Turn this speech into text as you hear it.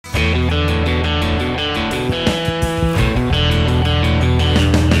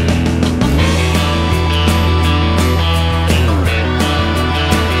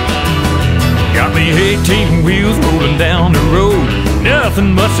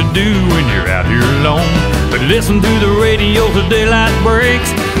to do when you're out here alone. But listen to the radio till daylight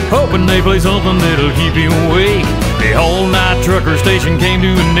breaks, hoping they play something that'll keep you awake. The all-night trucker station came to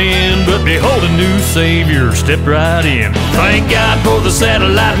an end, but behold, a new savior stepped right in. Thank God for the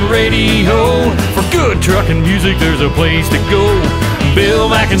satellite and radio. For good trucking music, there's a place to go. Bill,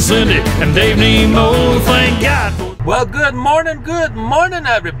 Mac, and Cindy, and Dave Nemo. Thank God for... Well, good morning,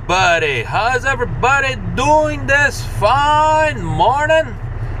 everybody. How's everybody doing this fine morning?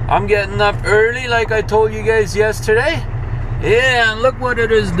 I'm getting up early like I told you guys yesterday. Yeah, and look what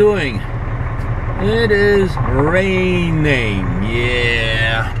it is doing. It is raining.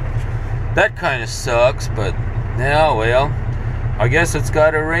 Yeah, that kind of sucks, but yeah, well, I guess it's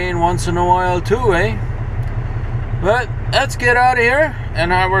gotta rain once in a while too, eh? But let's get out of here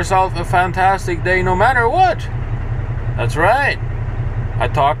and have ourselves a fantastic day no matter what. That's right. I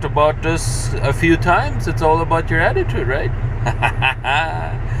talked about this a few times. It's all about your attitude, right?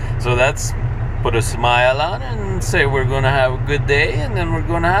 So that's put a smile on and say we're gonna have a good day, and then we're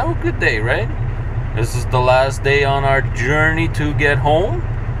gonna have a good day, right? This is the last day on our journey to get home,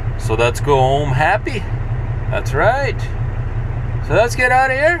 so let's go home happy. That's right. So let's get out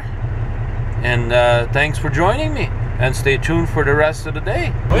of here, and thanks for joining me, and stay tuned for the rest of the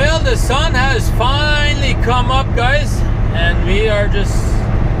day. Well, the sun has finally come up, guys, and we are just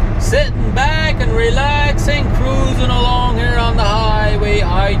sitting back and relaxing, cruising along here on the highway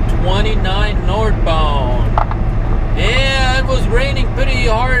I-29 northbound. Yeah, it was raining pretty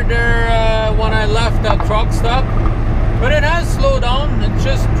hard there when I left that truck stop, but it has slowed down. It's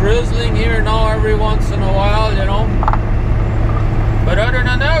just drizzling here now every once in a while, you know. But other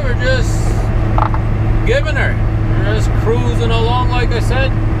than that, we're just giving her. We're just cruising along, like I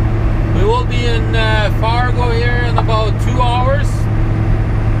said. We will be in Fargo here in about 2 hours.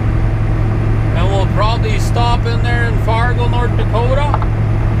 And we'll probably stop in there in Fargo, North Dakota.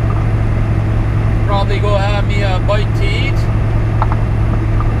 Probably go have me a bite to eat.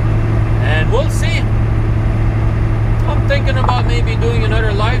 And we'll see. I'm thinking about maybe doing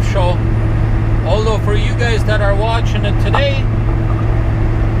another live show. Although for you guys that are watching it today,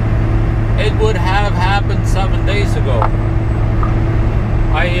 it would have happened 7 days ago.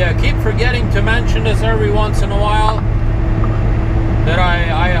 I keep forgetting to mention this every once in a while. That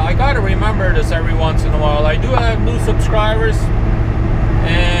I gotta remember this every once in a while. I do have new subscribers,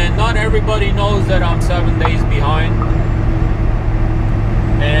 and not everybody knows that I'm 7 days behind.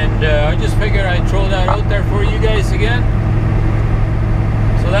 And I just figured I'd throw that out there for you guys again,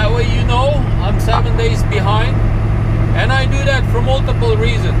 so that way you know I'm 7 days behind. And I do that for multiple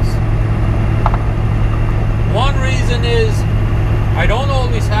reasons. One reason is I don't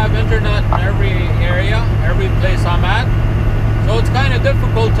always have internet in every area, every place I'm at. So it's kind of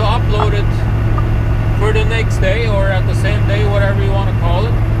difficult to upload it for the next day or at the same day, whatever you want to call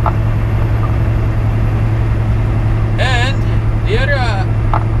it. And the other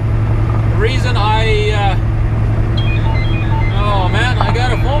reason oh man, I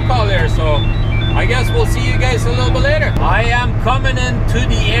got a phone call there, so I guess we'll see you guys a little bit later. I am coming into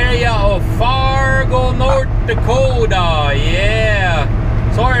the area of Fargo, North Dakota. Yeah.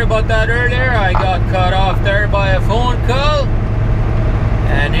 Sorry about that earlier. I got cut off there by a phone call.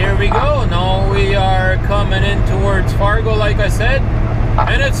 And here we go. Now we are coming in towards Fargo, like I said.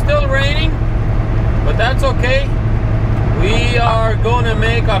 And it's still raining, but that's okay. We are going to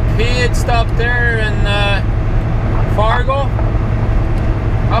make a pit stop there in Fargo.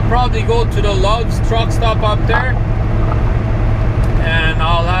 I'll probably go to the Love's truck stop up there, and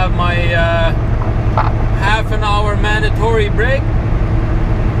I'll have my half an hour mandatory break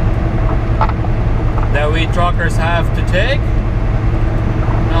that we truckers have to take.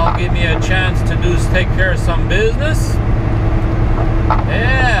 That'll give me a chance to take care of some business.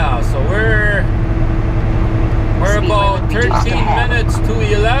 Yeah, so we're about 13 minutes to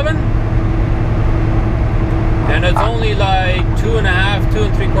 11. And it's only like 2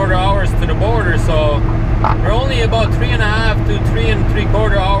 3/4 hours to the border, so we're only about 3.5 to 3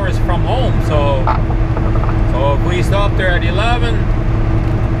 3/4 hours from home. So if we stop there at 11,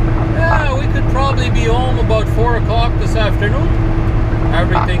 yeah, we could probably be home about 4 o'clock this afternoon.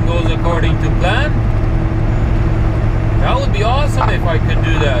 Everything goes according to plan. That would be awesome if I could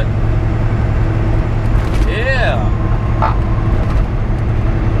do that. Yeah.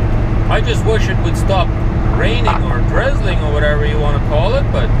 I just wish it would stop raining or drizzling or whatever you want to call it,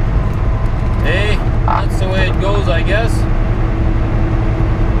 but hey, that's the way it goes, I guess.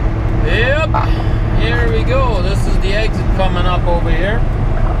 Yep, here we go. This is the exit coming up over here,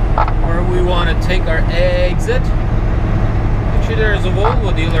 where we want to take our exit. Actually, there's a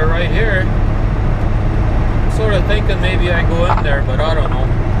Volvo dealer right here. I'm sort of thinking maybe I go in there, but I don't know.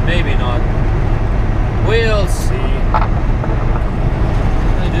 maybe not. We'll see.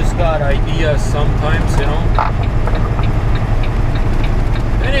 I just got ideas sometimes, you know.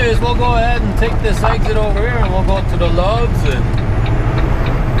 Anyways, we'll go ahead and take this exit over here and we'll go to the Loves, and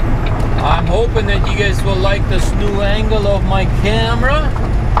I'm hoping that you guys will like this new angle of my camera.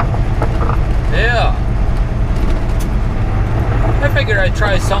 Yeah. I figured I'd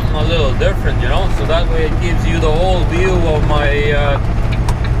try something a little different, you know, so that way it gives you the whole view of my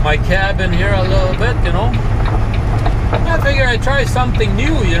my cabin here a little bit, you know. I figured I'd try something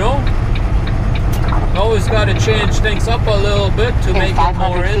new, you know. Always got to change things up a little bit to make it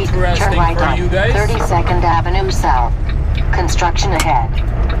more interesting for you guys. 32nd Avenue South. Construction ahead.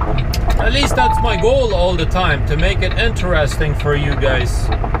 At least that's my goal all the time, to make it interesting for you guys.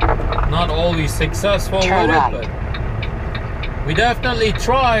 Not always successful with it, but we definitely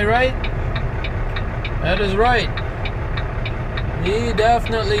try, right? That is right. We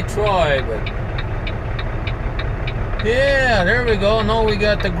definitely try, but yeah, there we go. Now we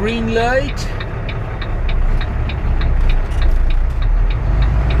got the green light.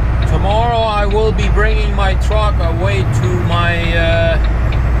 Tomorrow I will be bringing my truck away to my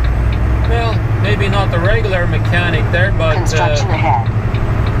well, maybe not the regular mechanic there, but construction ahead.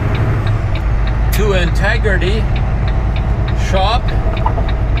 To Integrity shop.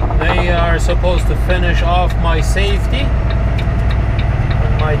 They are supposed to finish off my safety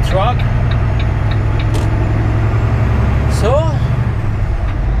on my truck. So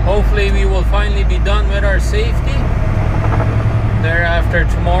hopefully we will finally be done with our safety thereafter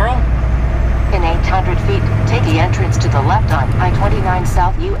tomorrow. In 800 feet, take the entrance to the left on I-29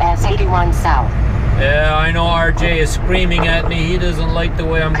 South US 81 South. Yeah, I know RJ is screaming at me. He doesn't like the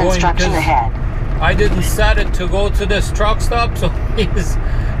way I'm going Construction ahead. I didn't set it to go to this truck stop, so he's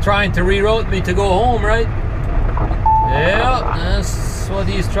trying to reroute me to go home, right? Yeah, that's what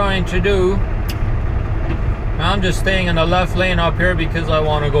he's trying to do. I'm just staying in the left lane up here because I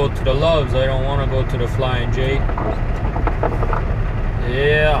want to go to the Loves. I don't want to go to the Flying J.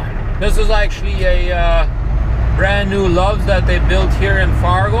 Yeah, this is actually a brand new Loves that they built here in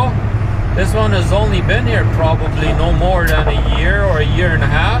Fargo. This one has only been here probably no more than a year or a year and a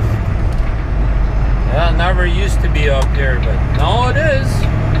half. Yeah, it never used to be up here, but now it is.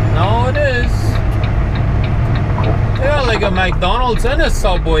 Now it is. They got like a McDonald's and a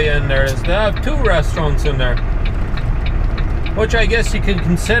Subway in there. They have two restaurants in there, which I guess you can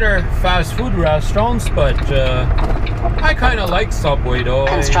consider fast food restaurants, but I kind of like Subway though.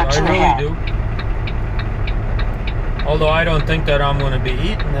 I really do. Although I don't think that I'm going to be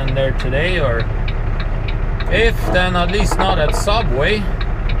eating in there today, or if, then at least not at Subway.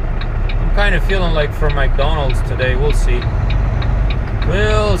 I'm kind of feeling like for McDonald's today. We'll see.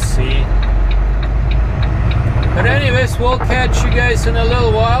 We'll see. But anyways, we'll catch you guys in a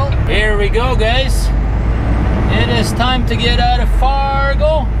little while. Here we go, guys. It is time to get out of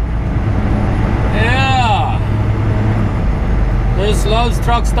Fargo. Yeah. This Loves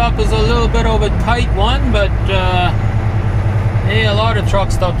truck stop is a little bit of a tight one, but hey, a lot of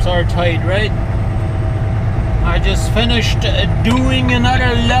truck stops are tight, right? I just finished doing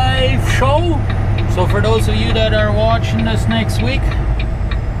another live show. So for those of you that are watching this next week,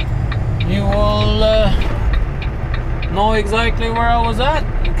 you will know exactly where I was at,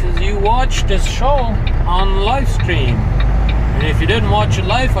 because you watched this show on live stream. And if you didn't watch it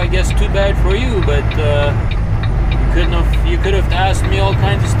live, I guess too bad for you, but you could have asked me all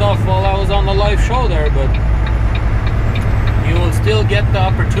kinds of stuff while I was on the live show there, but you will still get the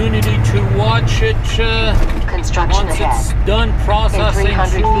opportunity to watch it Construction once ahead. it's done processing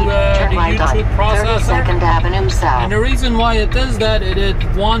through the YouTube processor. 32nd Avenue South. And the reason why it does that, it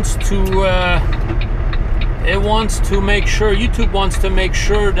wants to make sure, YouTube wants to make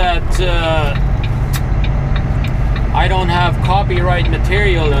sure that I don't have copyright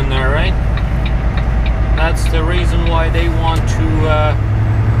material in there, right? That's the reason why they want to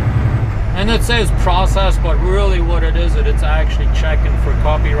and it says process, but really what it is, it's actually checking for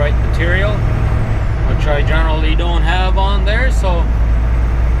copyright material, which I generally don't have on there. So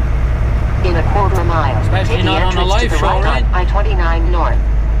in a quarter mile, especially not on a live show, right? I-29 North.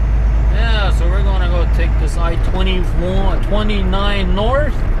 Yeah, so we're gonna go take this I-29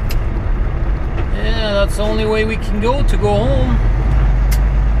 North. Yeah, that's the only way we can go to go home.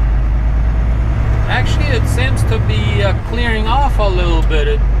 Actually, it seems to be clearing off a little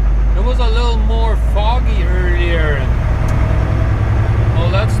bit. It was a little more foggy earlier and all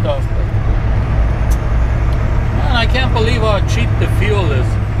that stuff. But man, I can't believe how cheap the fuel is.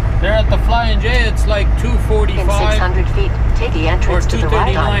 There at the Flying J, it's like $2.45. In 600 feet, take the entrance to the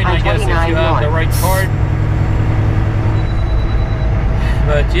right on $2.39, I guess, if you have the right card.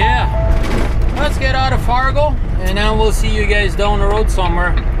 But yeah, let's get out of Fargo, and then we'll see you guys down the road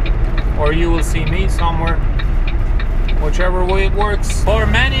somewhere, or you will see me somewhere, whichever way it works. For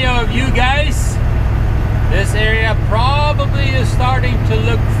many of you guys, this area probably is starting to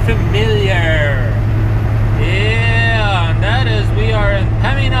look familiar. Yeah, and that is, we are in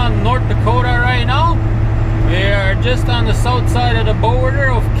Pembina, North Dakota right now. We are just on the south side of the border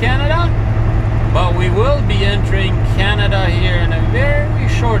of Canada, but we will be entering Canada here in a very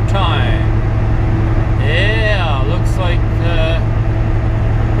short time. Yeah, looks like,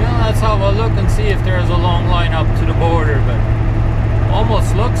 let's have a look and see if there's a long line up to the border, but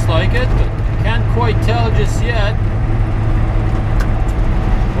almost looks like it, but can't quite tell just yet.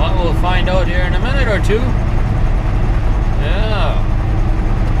 Well, we'll find out here in a minute or two. Yeah.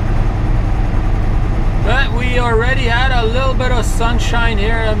 But we already had a little bit of sunshine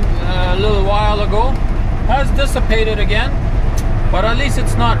here a little while ago. Has dissipated again, but at least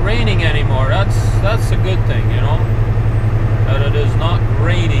it's not raining anymore. That's a good thing, you know, that it is not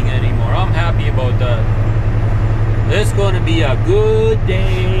raining anymore. I'm happy about that. This is going to be a good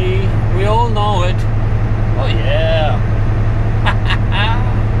day. We all know it. Oh yeah.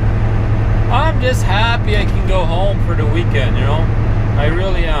 I'm just happy I can go home for the weekend, you know. I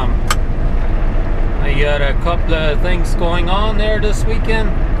really am. I got a couple of things going on there this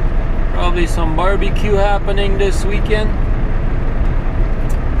weekend. Probably some barbecue happening this weekend.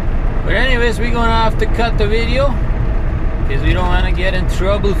 But anyways, we're gonna have to cut the video because we don't want to get in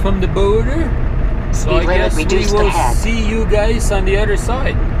trouble from the border. So I guess we will see you guys on the other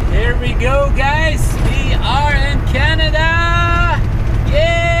side. Here we go, guys. We are in Canada.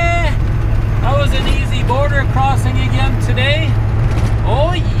 Yeah! That was an easy border crossing again today.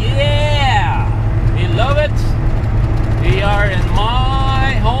 Oh yeah! We love it. We are in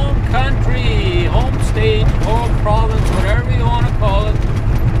my home country, home state, home province, whatever you want to call it.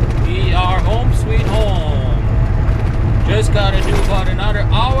 We are home sweet home. Just got to do about another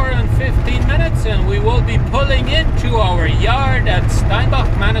hour and 15 minutes and we will be pulling into our yard at Steinbach,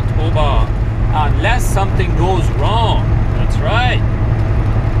 Manitoba. Unless something goes wrong. That's right.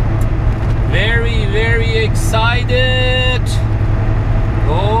 Very, very excited.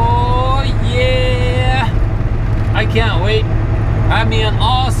 Oh yeah. I can't wait. Have me an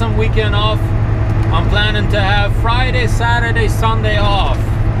awesome weekend off. I'm planning to have Friday, Saturday, Sunday off.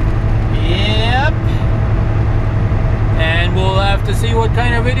 Yep. And we'll have to see what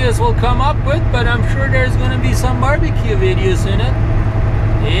kind of videos we'll come up with, but I'm sure there's going to be some barbecue videos in it.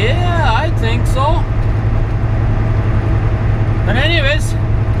 Yeah, I think so. But anyways,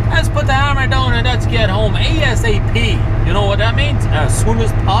 let's put the hammer down and let's get home ASAP. You know what that means? As soon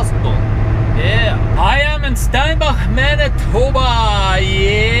as possible. Yeah. I am in Steinbach, Manitoba.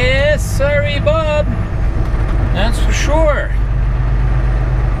 Yes, sorry, Bob. That's for sure.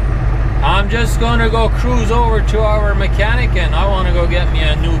 I'm just gonna go cruise over to our mechanic and I want to go get me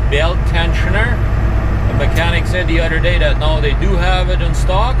a new belt tensioner. The mechanic said the other day that now they do have it in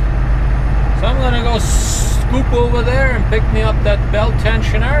stock. So I'm gonna go scoop over there and pick me up that belt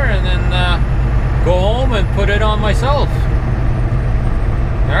tensioner and then go home and put it on myself.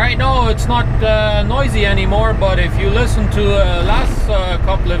 Alright, no, it's not noisy anymore, but if you listen to last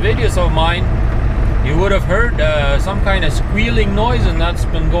couple of videos of mine, you would have heard some kind of squealing noise, and that's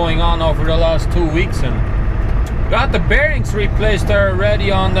been going on over the last 2 weeks. And got the bearings replaced there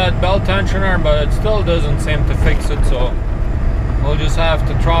already on that belt tensioner, but it still doesn't seem to fix it, so we'll just have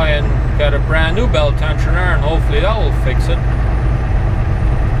to try and get a brand new belt tensioner and hopefully that will fix it.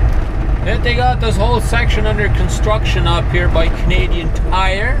 Then they got this whole section under construction up here by Canadian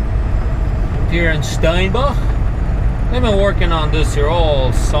Tire, up here in Steinbach. They've been working on this here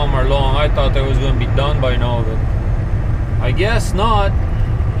all summer long. I thought that was going to be done by now, but I guess not.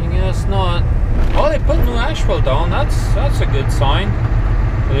 I guess not. Oh, they put new asphalt down. That's a good sign.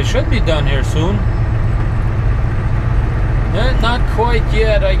 But it should be done here soon. Not quite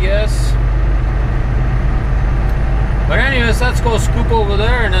yet, I guess. But anyways, let's go scoop over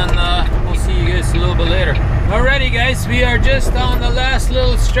there and then we'll see you guys a little bit later. Alrighty guys, we are just on the last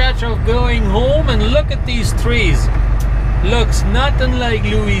little stretch of going home, and look at these trees. Looks nothing like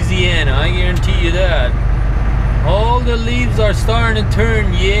Louisiana, I guarantee you that. All the leaves are starting to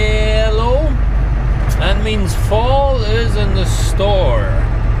turn yellow. That means fall is in the store.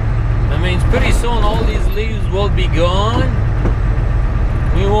 That means pretty soon all these leaves will be gone.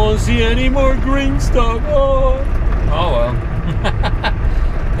 We won't see any more green stuff. Oh well.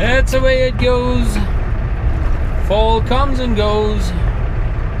 That's the way it goes. Fall comes and goes.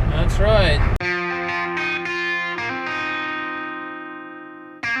 That's right.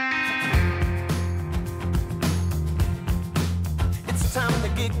 It's time to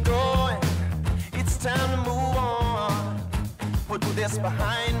this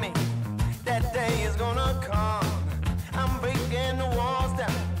behind me. That day is gonna come. I'm breaking the walls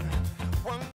down.